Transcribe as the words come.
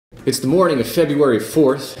It's the morning of February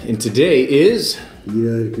 4th, and today is...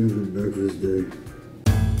 Yeah, it comes from Breakfast Day.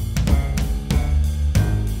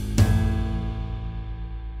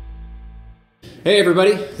 Hey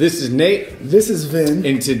everybody, this is Nate. This is Vin.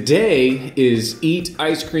 And today is Eat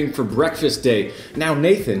Ice Cream for Breakfast Day. Now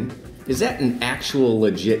Nathan, is that an actual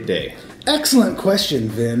legit day? Excellent question,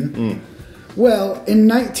 Vin. Well, in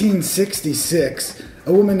 1966,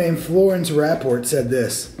 a woman named Florence Rapport said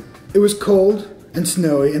this: "It was cold and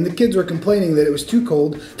snowy, and the kids were complaining that it was too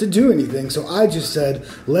cold to do anything, so I just said,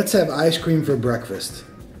 let's have ice cream for breakfast."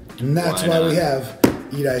 And that's why we have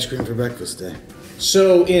Eat Ice Cream for Breakfast Day.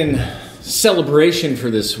 So in celebration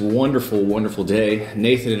for this wonderful, wonderful day,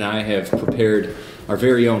 Nathan and I have prepared our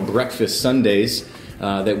very own Breakfast Sundaes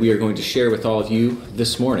that we are going to share with all of you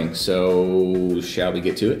this morning. So shall we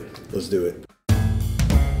get to it? Let's do it.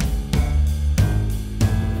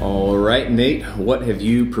 All right, Nate, what have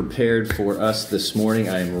you prepared for us this morning?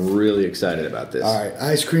 I am really excited about this. All right,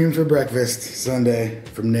 Ice Cream for Breakfast Sunday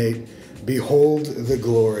from Nate. Behold the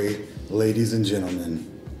glory, ladies and gentlemen.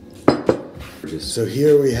 So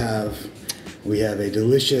here we have a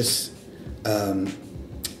delicious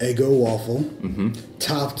Eggo Waffle,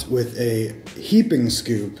 topped with a heaping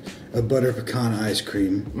scoop of butter pecan ice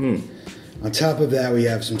cream. On top of that, we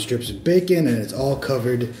have some strips of bacon, and it's all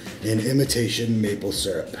covered in imitation maple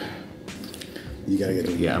syrup. You gotta get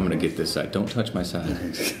it. Yeah, I'm gonna get this side. Don't touch my side.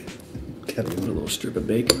 Put a little strip of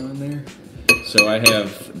bacon on there. So I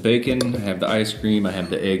have bacon, I have the ice cream, I have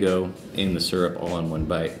the Eggo, and the syrup all in one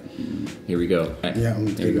bite. Here we go. Yeah, I'm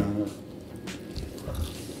gonna take it on.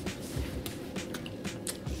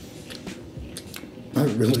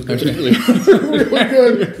 That's really good. That's really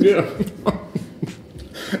good. Yeah.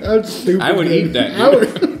 That's stupid. I would eat that.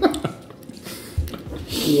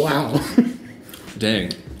 Wow.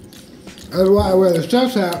 Dang. That's why I wear the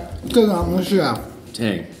chef's hat, because I'm a chef.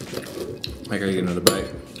 Dang. I gotta get another bite.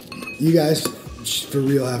 You guys, for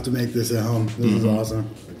real, have to make this at home. This is awesome.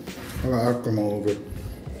 I'll come all over.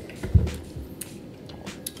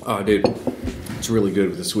 Oh, dude. It's really good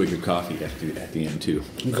with a swig of coffee at the end, too.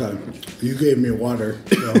 Okay. You gave me water.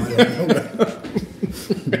 So, I don't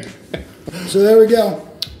know. So there we go.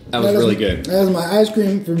 That was really good. That is my ice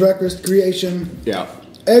cream for breakfast creation. Yeah.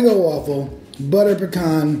 Eggo waffle, butter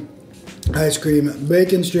pecan ice cream,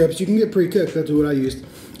 bacon strips. You can get pre-cooked. That's what I used.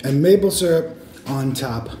 And maple syrup on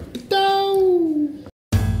top.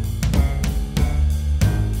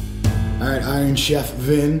 All right, Iron Chef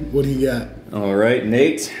Vin, what do you got? All right,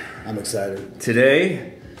 Nate. I'm excited.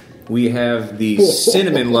 Today, we have the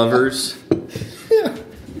Cinnamon Lovers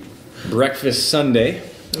Breakfast Sundae.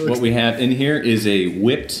 What we have in here is a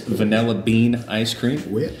whipped vanilla bean ice cream.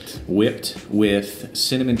 Whipped? Whipped with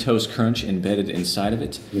cinnamon toast crunch embedded inside of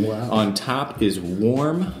it. Wow. On top is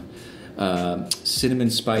warm cinnamon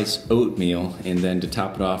spice oatmeal, and then to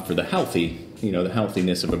top it off for the healthy, the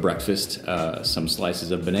healthiness of a breakfast, some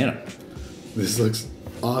slices of banana. This looks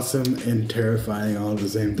awesome and terrifying all at the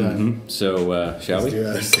same time. So, shall we?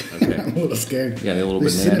 Yes. Okay. I'm a little scared. Yeah, a little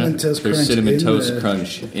There's banana. Cinnamon toast There's crunch cinnamon in toast the...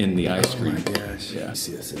 crunch in the ice cream. Oh my gosh. Yeah. You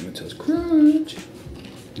see the cinnamon toast crunch.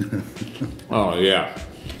 Oh, yeah.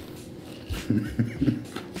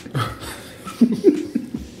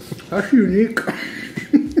 That's unique.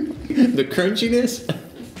 The crunchiness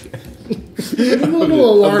It's a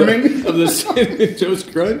little alarming. of the cinnamon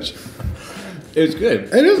toast crunch. It's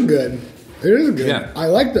good. It is good. It is good. Yeah. I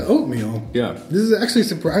like the oatmeal. Yeah. This is actually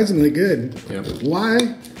surprisingly good. Yeah.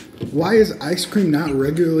 Why is ice cream not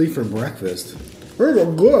regularly for breakfast? Very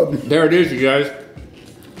good. There it is, you guys.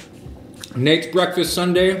 Nate's Breakfast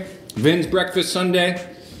Sundae, Vin's Breakfast Sundae,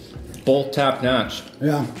 both top notch.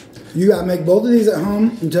 Yeah. You gotta make both of these at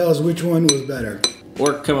home and tell us which one was better.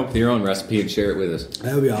 Or come up with your own recipe and share it with us.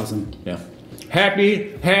 That would be awesome. Yeah.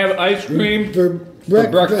 Happy have ice cream For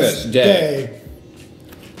breakfast day.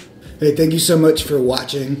 Hey, thank you so much for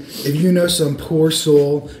watching. If you know some poor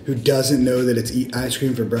soul who doesn't know that it's Eat Ice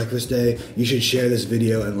Cream for Breakfast Day, you should share this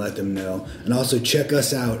video and let them know. And also check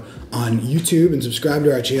us out on YouTube and subscribe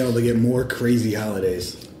to our channel to get more crazy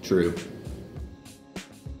holidays. True.